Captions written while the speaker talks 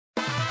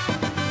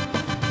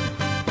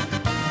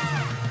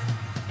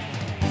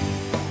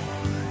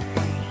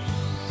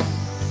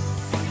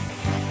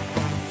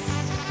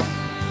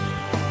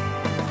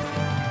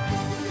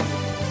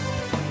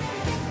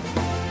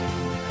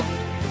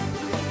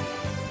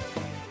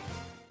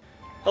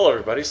Hello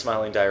everybody,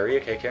 Smiling Diarrhea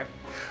Cake here.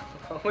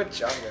 With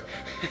Django.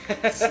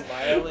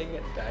 Smiling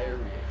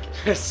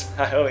Diarrhea.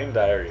 Smiling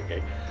Diarrhea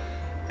Cake.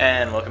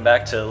 And welcome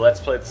back to Let's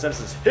Play The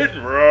Simpsons Hit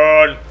and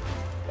Run!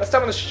 Last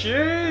time on the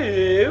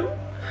show,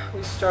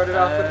 we started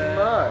off with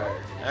Marge.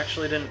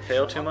 Actually didn't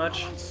fail too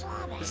much.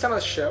 This time on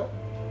the show,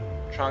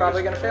 Tronger's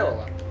probably gonna fail a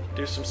lot.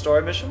 Do some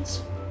story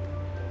missions.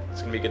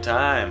 It's gonna be a good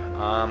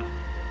time.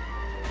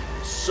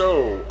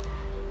 So,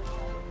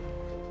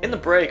 in the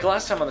break,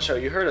 last time on the show,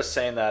 you heard us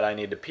saying that I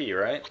need to pee,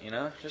 right? You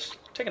know, just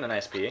taking a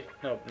nice pee.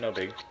 No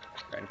big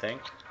or anything.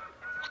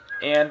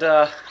 And,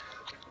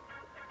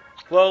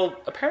 well,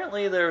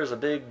 apparently there was a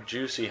big,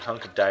 juicy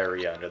hunk of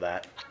diarrhea under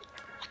that.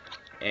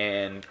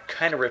 And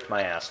kind of ripped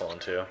my asshole in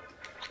two.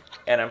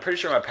 And I'm pretty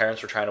sure my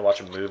parents were trying to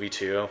watch a movie,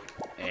 too.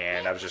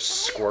 And I was just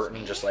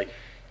squirting, just like,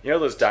 you know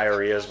those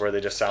diarrheas where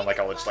they just sound like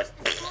all just like...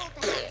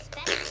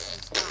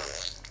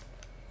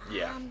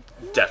 Yeah,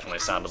 definitely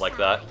sounded like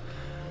that.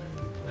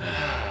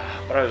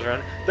 But I was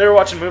running. They were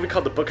watching a movie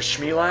called The Book of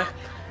Shmeli.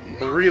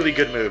 A really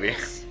good movie.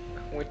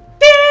 With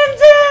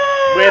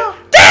Denzel! With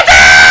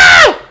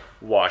Denzel!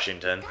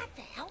 Washington.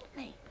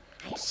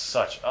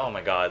 Such, oh my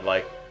god,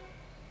 like...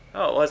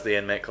 Oh, it was the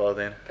inmate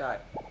clothing.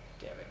 God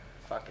damn it.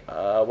 Fucking.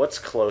 What's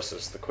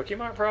closest? The Quickie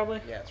Mart,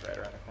 probably? Yeah, it's right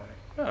around the corner.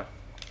 Oh.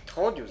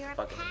 Told you it was the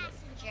fucking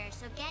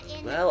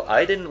inmate. Well,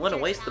 I didn't want to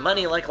waste the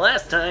money like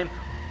last time.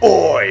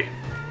 Oi!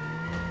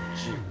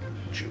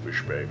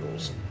 Jewish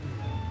bagels.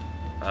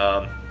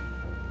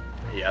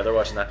 Yeah, they're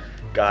watching that.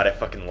 God, I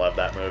fucking love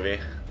that movie.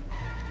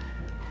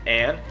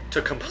 And,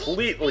 to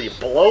completely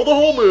blow the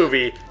whole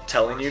movie,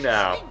 telling you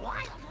now,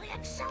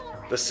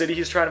 the city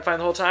he's trying to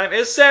find the whole time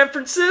is San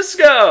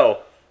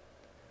Francisco!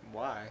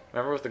 Why?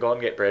 Remember with the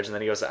Golden Gate Bridge, and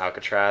then he goes to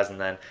Alcatraz, and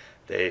then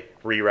they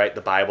rewrite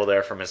the Bible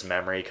there from his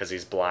memory because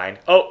he's blind.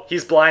 Oh,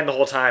 he's blind the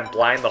whole time.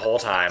 Blind the whole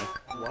time.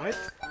 What?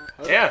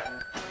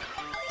 Yeah.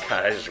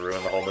 God, I just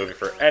ruined the whole movie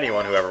for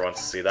anyone who ever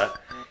wants to see that.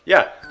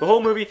 Yeah, the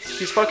whole movie,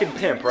 he's fucking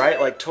pimp, right?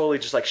 Like, totally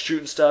just, like,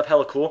 shooting stuff,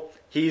 hella cool.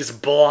 He's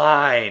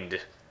blind.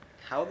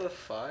 How the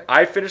fuck?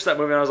 I finished that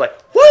movie and I was like,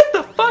 what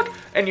the fuck?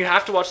 And you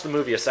have to watch the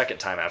movie a second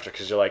time after,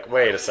 because you're like,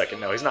 wait a second,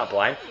 no, he's not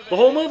blind. The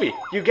whole movie,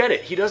 you get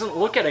it. He doesn't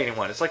look at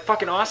anyone. It's, like,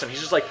 fucking awesome. He's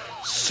just, like,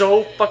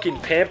 so fucking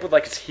pimp with,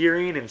 like, his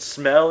hearing and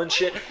smell and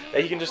shit,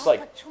 that he can just,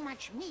 like,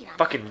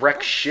 fucking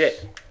wreck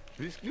shit.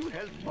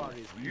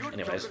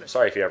 Anyways,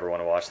 sorry if you ever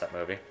want to watch that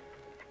movie.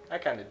 I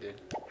kinda did.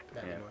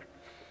 Not Yeah. anymore.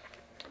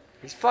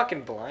 He's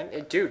fucking blind.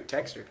 Hey, dude,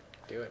 text her.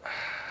 Do it.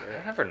 Do I it.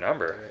 don't have her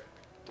number. Do it.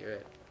 Do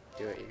it.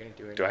 Do it. You're gonna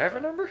do it. Do I have her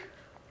number?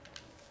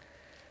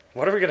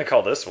 What are we gonna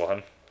call this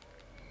one?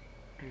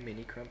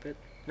 Mini crumpet?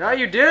 No,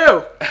 you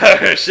do!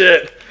 Oh,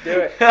 shit. Do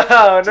it.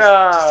 Oh,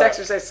 no. Just text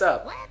her, say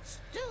sup.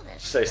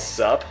 Say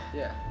sup?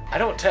 Yeah. I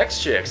don't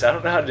text chicks. I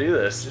don't know how to do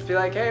this. Just be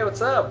like, hey,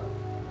 what's up?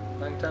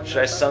 Long time.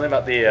 Should I say something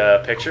about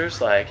the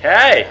pictures? Like,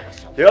 hey,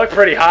 you look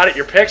pretty hot at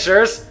your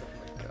pictures.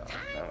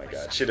 Oh my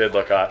god, she did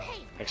look hot.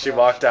 Like, she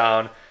walked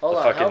down Hold the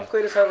on, fucking... help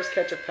Cletus harvest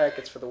ketchup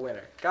packets for the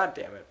winner. God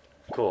damn it.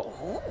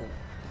 Cool.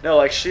 No,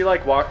 like, she,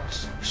 like,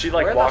 walked... She,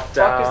 like, Where walked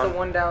the fuck down is the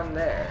one down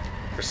there?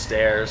 her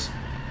stairs.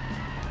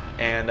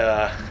 And,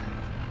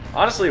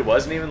 honestly, it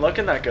wasn't even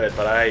looking that good,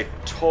 but I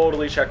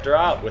totally checked her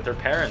out with her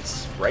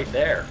parents right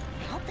there.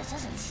 I hope this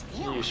doesn't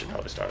steal. You should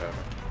probably start over.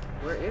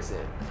 Where is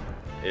it?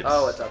 It's...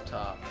 Oh, it's up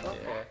top.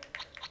 Okay.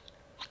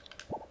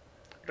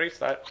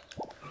 Restart.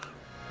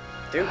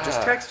 Dude,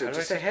 just text her.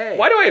 Just say hey.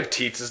 Why do I have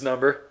Teets'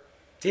 number?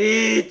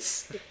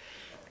 Teets!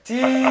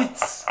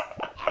 Teets!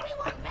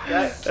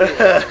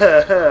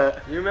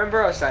 You remember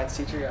our science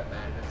teacher got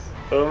mad at us?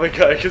 Oh my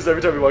god, because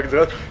every time we walk into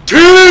the house,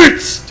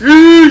 Teets!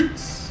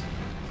 Teets!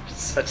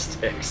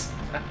 Such dicks.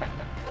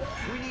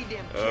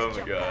 Oh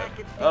my god.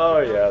 Oh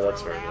yeah,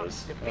 that's where it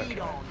is.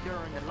 Okay.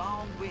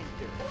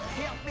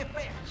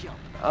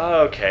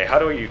 Okay, how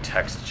do you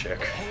text a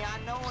chick?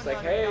 It's like,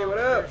 hey, what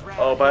up?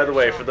 Oh, by the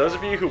way, for those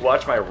of you who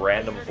watch my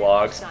random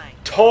vlogs,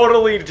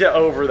 totally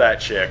over that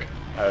chick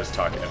I was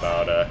talking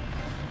about,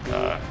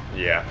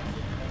 yeah.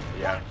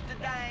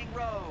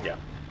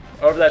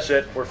 Over that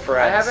shit, we're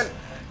friends.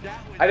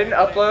 I didn't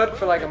upload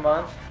for like a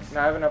month.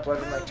 No, I haven't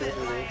uploaded in like 2 or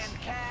 3 weeks.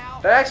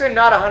 That's actually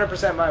not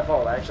 100% my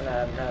fault. I actually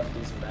haven't had a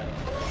decent battle.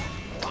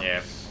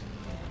 Yeah.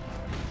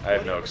 I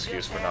have no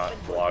excuse for not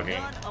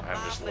vlogging.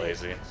 I'm just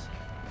lazy.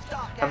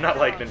 I'm not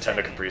like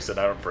Nintendo Caprice, I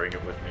don't bring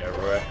it with me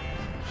everywhere.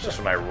 It's just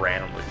when I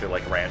randomly feel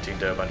like ranting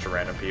to a bunch of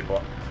random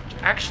people.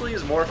 Which actually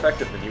is more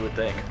effective than you would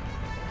think.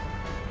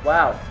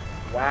 Wow.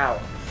 Wow.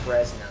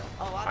 Fresno.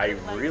 I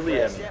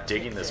really am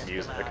digging this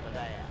music.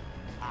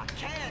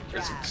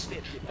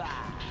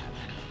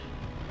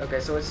 Okay,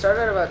 so it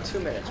started at about 2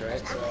 minutes,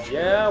 right? So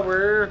Yeah,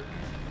 we're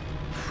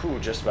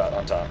just about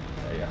on top.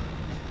 There you go.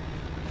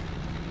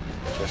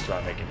 Just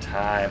about making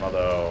time,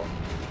 although...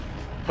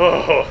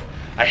 Oh,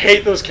 I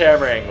hate those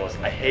camera angles.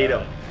 I hate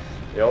them.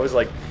 They always,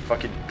 like,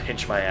 fucking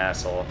pinch my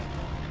asshole.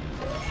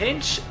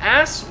 Pinch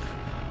ass...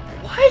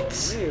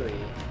 What? Really?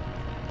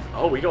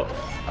 Oh, we go...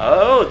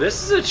 Oh,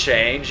 this is a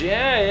change.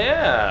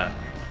 Yeah.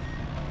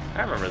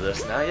 I remember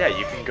this now. Yeah,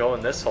 you can go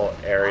in this whole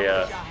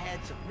area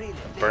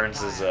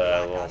Burns his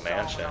little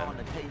mansion.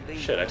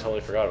 Shit, I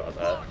totally forgot about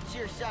that.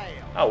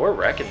 Oh, we're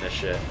wrecking this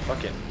shit.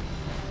 Fucking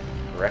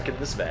wrecking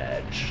this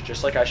badge.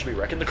 Just like I should be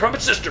wrecking the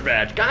Crumpet Sister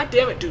badge. God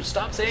damn it, dude,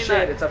 stop saying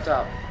that. Shit, it's up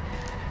top.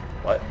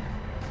 What?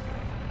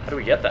 How do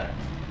we get that?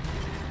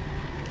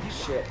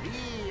 Shit.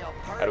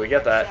 How do we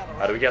get that?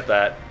 How do we get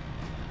that?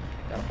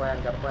 Got a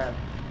plan, got a plan.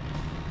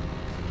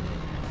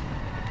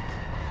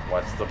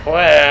 What's the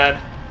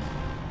plan?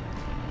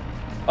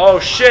 Oh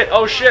shit,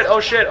 oh shit, oh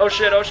shit, oh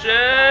shit, oh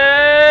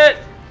shit!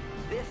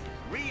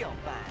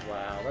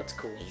 Wow, that's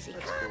cool. That's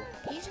cool.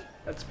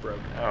 That's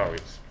broken. Oh,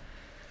 he's...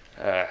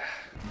 Oh,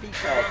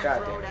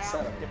 god damn it,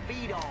 son of a...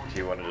 Do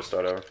you want to just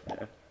start over?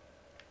 Yeah.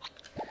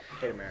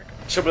 Hate America.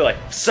 She'll be like,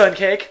 sun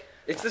cake?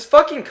 It's this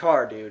fucking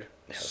car, dude. Yeah,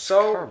 this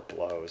So car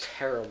blows.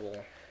 terrible.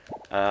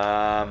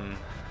 Oh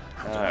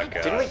god.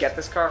 Didn't we get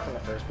this car from the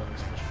first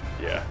bonus mission?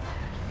 Yeah.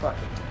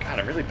 Fucking God,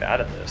 I'm really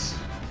bad at this.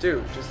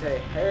 dude, just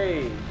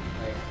hey,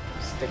 like,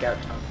 stick out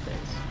tongue face.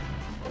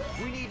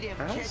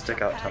 I don't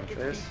stick out tongue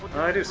face.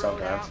 Oh, I do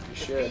sometimes. You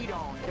should.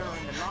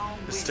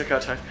 The stick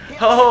out tongue.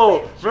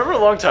 Oh, remember a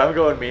long time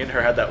ago when me and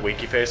her had that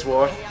winky face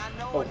war?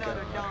 Oh god.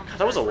 God,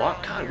 that was a long.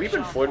 God, we've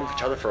been flirting with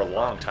each other for a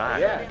long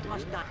time. Yeah,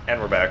 dude. And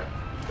we're back.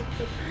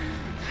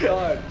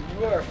 God,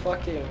 you are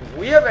fucking.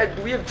 We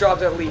have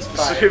dropped at least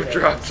 5. We've names.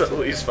 dropped at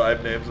least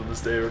 5 names on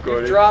this day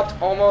recording. We've dropped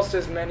almost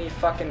as many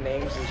fucking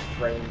names as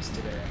frames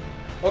today.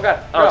 Oh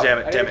god. Oh no, damn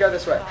it! I need Damn to go it!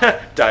 this way.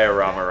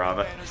 Diorama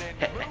Rama.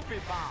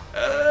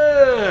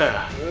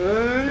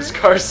 This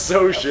car's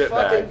so shit,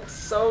 Fucking man.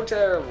 so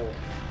terrible.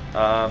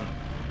 No,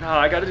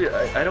 I gotta do.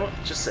 I don't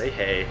just say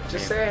hey.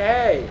 Just say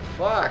hey.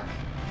 Fuck.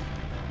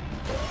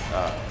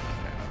 Oh.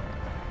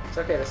 It's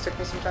okay. This took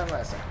me some time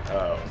last time.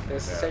 Oh.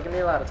 This is no. taking me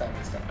a lot of time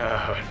this time.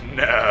 Oh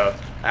no.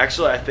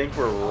 Actually, I think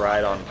we're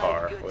right on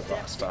par with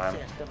last time.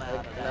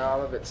 Like, no,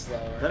 I'm a bit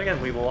slower. Then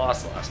again, we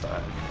lost last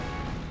time.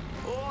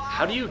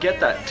 How do you get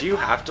that? Do you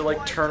have to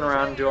like turn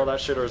around and do all that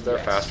shit, or is there a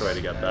faster way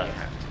to get that? You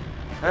have to.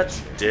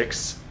 That's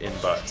dicks in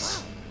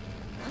butts.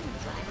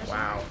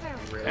 Wow.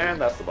 Really?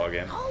 And that's the ball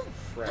game.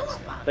 Fresno.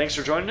 Thanks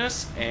for joining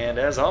us, and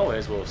as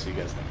always, we'll see you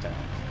guys next time.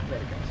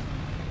 Later, guys.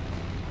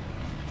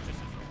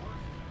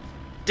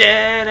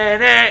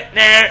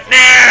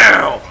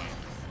 Now!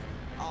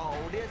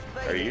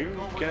 Are you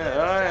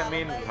gonna? I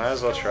mean, might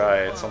as well try.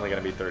 It's only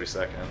gonna be 30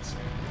 seconds.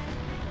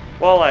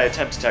 While I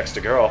attempt to text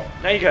a girl.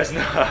 Now you guys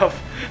know how.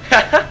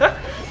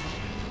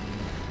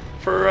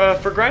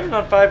 For grinding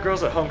on 5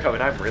 girls at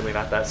homecoming, I'm really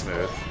not that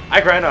smooth. I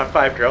grind on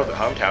 5 girls at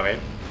homecoming.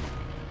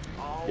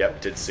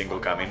 Yep, did single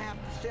coming.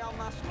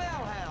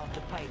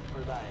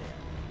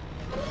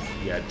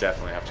 Yeah,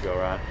 definitely have to go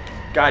around.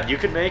 God, you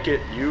could make it.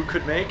 You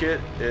could make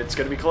it. It's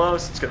gonna be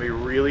close. It's gonna be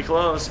really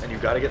close, and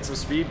you've got to get some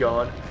speed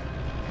going.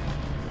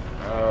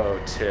 Oh,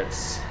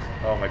 tits.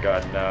 Oh my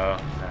god, no.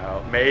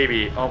 No.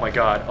 Maybe. Oh my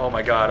god. Oh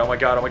my god. Oh my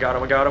god. Oh my god. Oh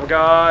my god. Oh my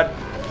god.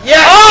 Yeah!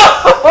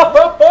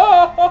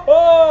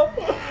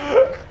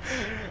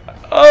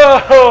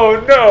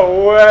 Oh,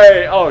 no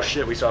way. Oh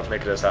shit, we still have to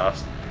make it to his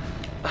house.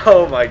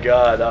 Oh my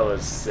god, that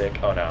was sick.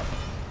 Oh no.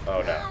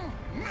 Oh no.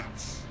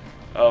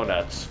 Oh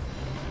nuts.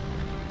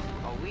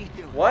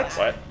 What?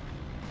 What?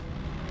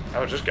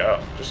 Oh, just go.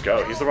 Just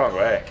go. He's the wrong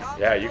way.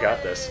 Yeah, you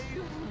got this.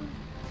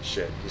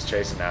 Shit, he's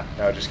chasing now.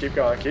 No, just keep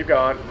going. Keep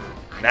going.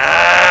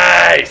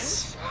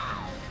 Nice!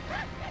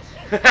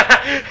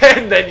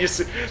 And then you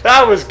see,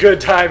 that was good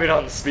timing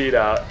on the speed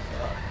out.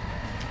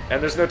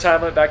 And there's no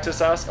time limit back to his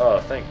house? Oh,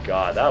 thank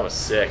God. That was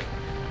sick.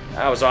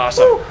 That was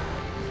awesome. Woo!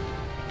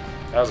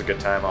 That was a good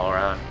time all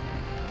around.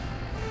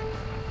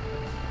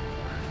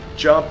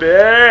 Jump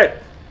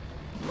it!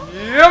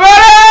 Yeah,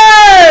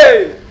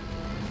 buddy!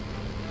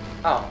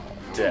 Oh.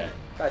 Dead.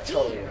 I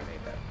totally would have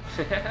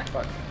made that.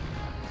 Fuck.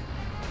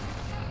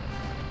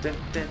 Dun,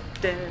 dun,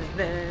 dun,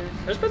 dun.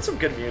 There's been some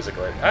good music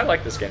lately. I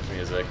like this game's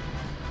music.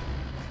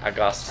 I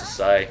got to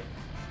say.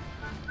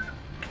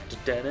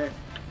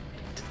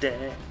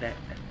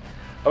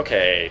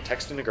 Okay,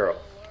 texting a girl.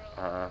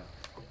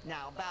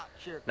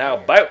 Now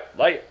about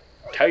light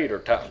tater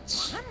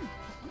tots.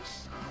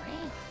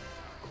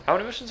 How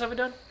many missions have we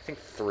done? I think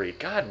 3.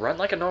 God, run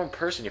like a normal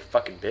person, you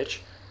fucking bitch.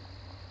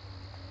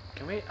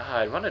 Can we?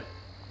 I want to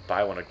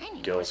buy one of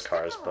Gil's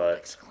cars,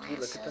 but Did you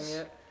look at them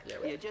yet?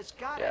 yeah, You just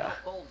gotta Yeah.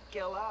 help old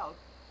Gil out.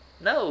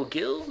 no,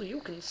 Gil, you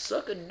can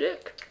suck a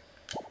dick.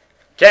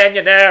 Can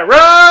you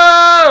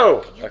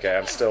narrow? Okay,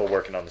 I'm still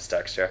working on this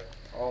text here.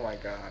 Oh my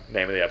god.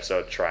 Name of the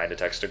episode: Trying to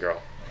Text a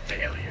Girl.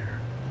 Failure.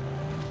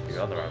 You're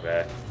going the wrong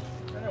way.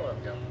 I know where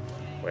I'm going.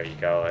 Where you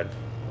going?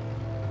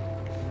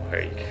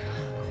 Where you go?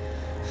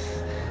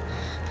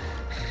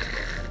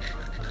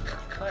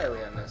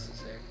 Highly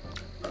unnecessary.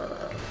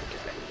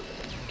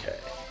 Okay.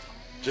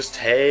 Just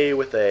hey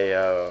with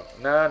a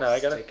no, I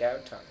gotta. Stick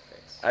out tongue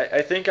face.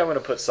 I think I'm gonna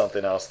put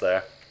something else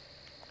there.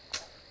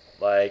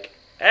 Like,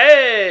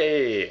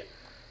 hey,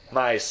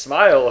 my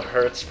smile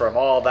hurts from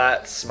all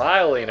that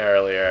smiling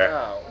earlier.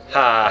 Oh.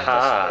 Ha That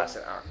ha. just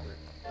makes it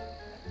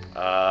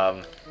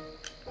awkward.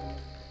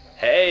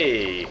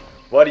 Hey,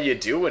 what do you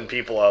do when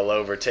people are all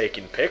over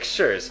taking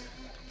pictures?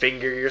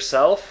 Finger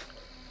yourself?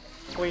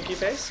 Winky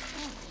face?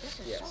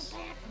 Yes.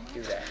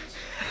 Do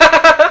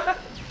that.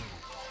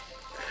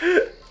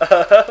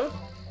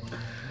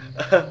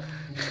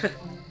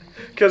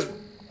 Because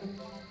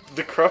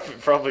the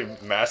Cruff probably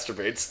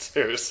masturbates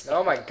too. So.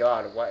 Oh my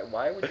god,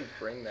 why would you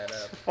bring that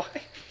up? Why?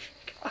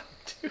 God,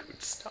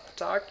 dude, stop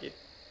talking.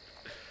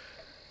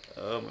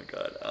 Oh my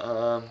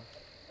god.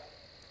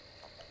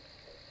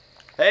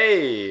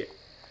 Hey!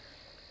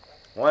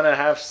 Wanna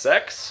have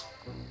sex?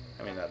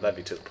 I mean, that'd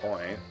be to the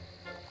point.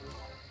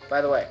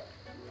 By the way,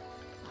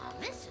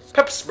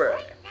 Pep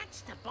spray.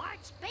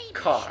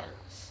 car.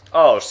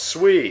 Oh,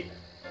 sweet.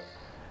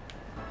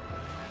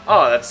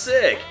 Oh, that's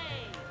sick.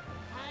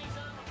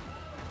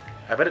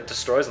 I bet it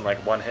destroys in like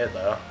one hit,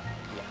 though.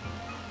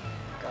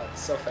 God,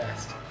 it's so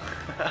fast.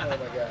 Oh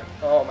my god.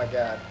 Oh my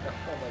god.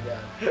 Oh my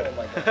god. Oh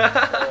my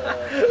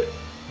god.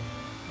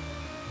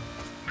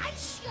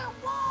 Ice your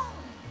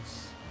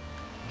wounds.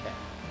 Okay.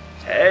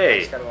 Hey,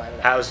 Just gotta line it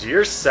up. how's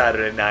your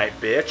Saturday night,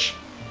 bitch?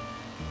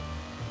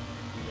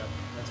 Yep.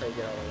 That's how you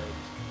get all the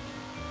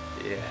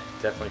ladies. Yeah,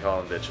 definitely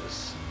call them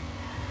bitches.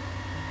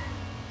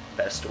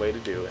 Best way to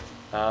do it.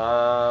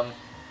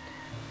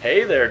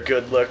 Hey there,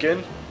 good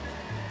looking.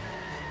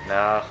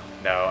 No,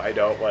 I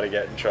don't want to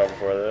get in trouble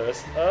for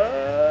this.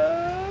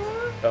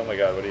 Oh my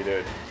god, what are you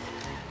doing?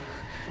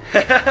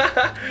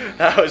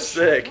 That was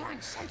sick.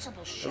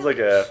 It was like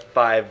a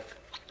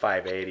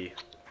 580.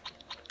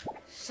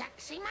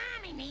 Sexy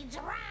mommy needs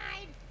a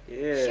ride.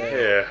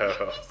 Yeah.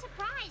 I'm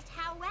surprised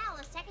how well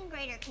a second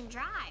grader can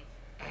drive.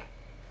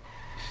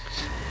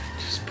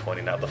 Just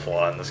pointing out the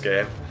flaw in this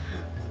game.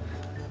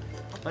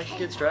 Like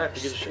kids drive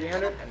to get a shit.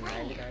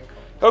 399 coins.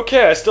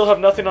 Okay, I still have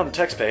nothing on the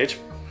text page.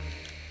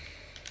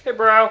 Hey,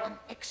 bro.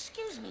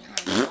 Excuse me,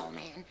 honey, old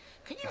man.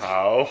 Could you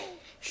How?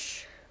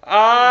 Shh.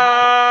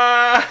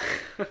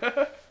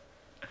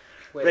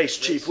 Wait, Race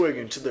Chief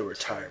Wiggin to the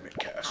retirement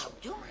castle.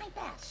 I'll do my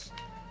best.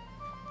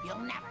 You'll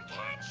never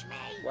catch me.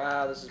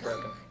 Wow, this is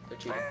broken. They're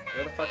cheating.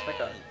 Where the fuck's my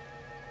card?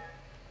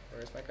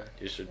 Where's my card?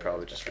 You should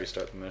probably just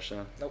restart the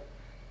mission. Nope.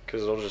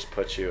 Because it'll just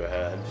put you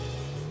ahead.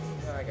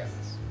 No, I got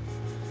this.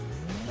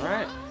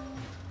 Alright.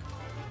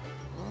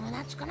 Oh,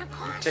 that's gonna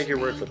cost Take your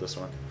me. word for this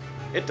one.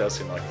 It does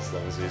seem like this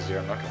level's easier,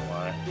 I'm not gonna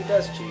lie. He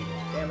does cheat.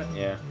 Damn it.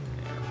 Yeah.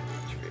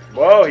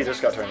 Whoa, he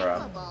just got turned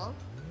around.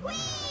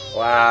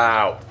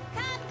 Wow.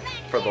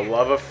 For the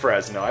love of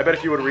Fresno. I bet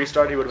if you would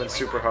restart, he would have been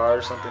super hard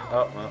or something.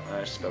 Oh, well,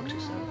 I spoke too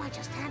soon. Oh, I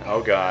just had Oh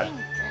that god. thing.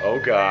 Oh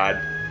god.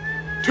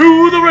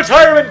 To the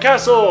retirement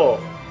castle!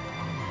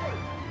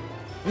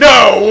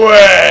 No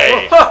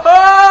way!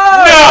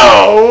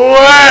 No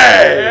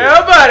way!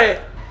 Yeah, buddy!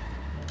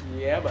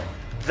 Yeah, buddy.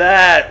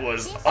 That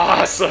was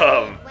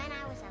awesome! When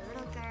I was a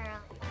little girl.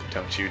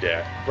 Don't you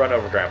dare. Run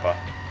over Grandpa.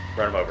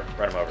 Run him over.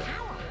 Run him over.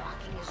 Power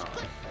walking is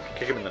good.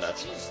 Kick him in the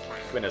nuts. Just like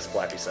Kick him in his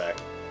flappy sack.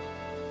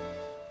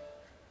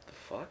 The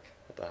fuck?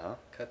 What the hell?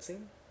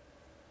 Cutscene?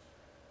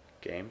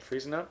 Game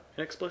freezing up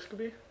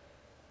inexplicably?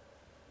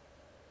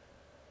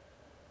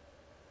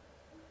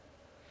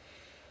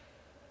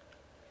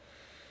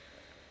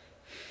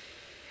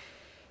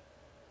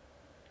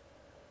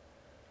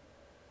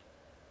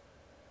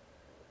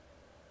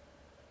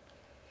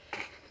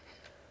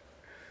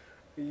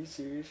 Are you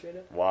serious right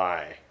now?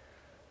 Why?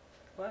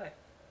 Why?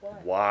 Why?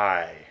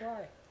 Why?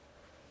 Why?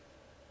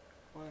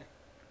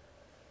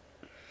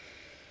 Why?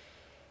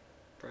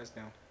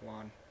 Fresno.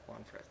 Juan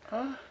Fresno.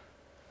 Huh?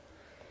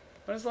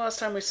 When was the last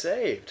time we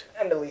saved?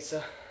 And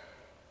Elisa.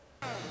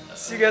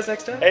 See you guys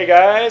next time. Hey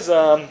guys,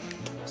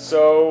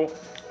 so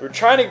we're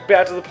trying to get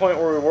back to the point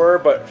where we were,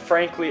 but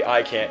frankly,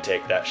 I can't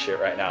take that shit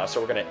right now. So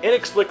we're gonna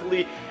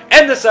inexplicably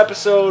end this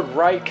episode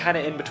right kind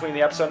of in between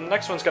the episode. And the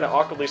next one's gonna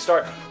awkwardly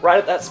start right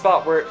at that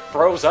spot where it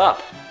froze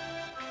up.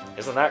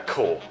 Isn't that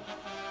cool?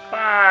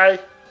 Bye.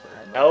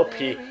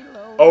 LP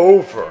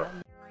over.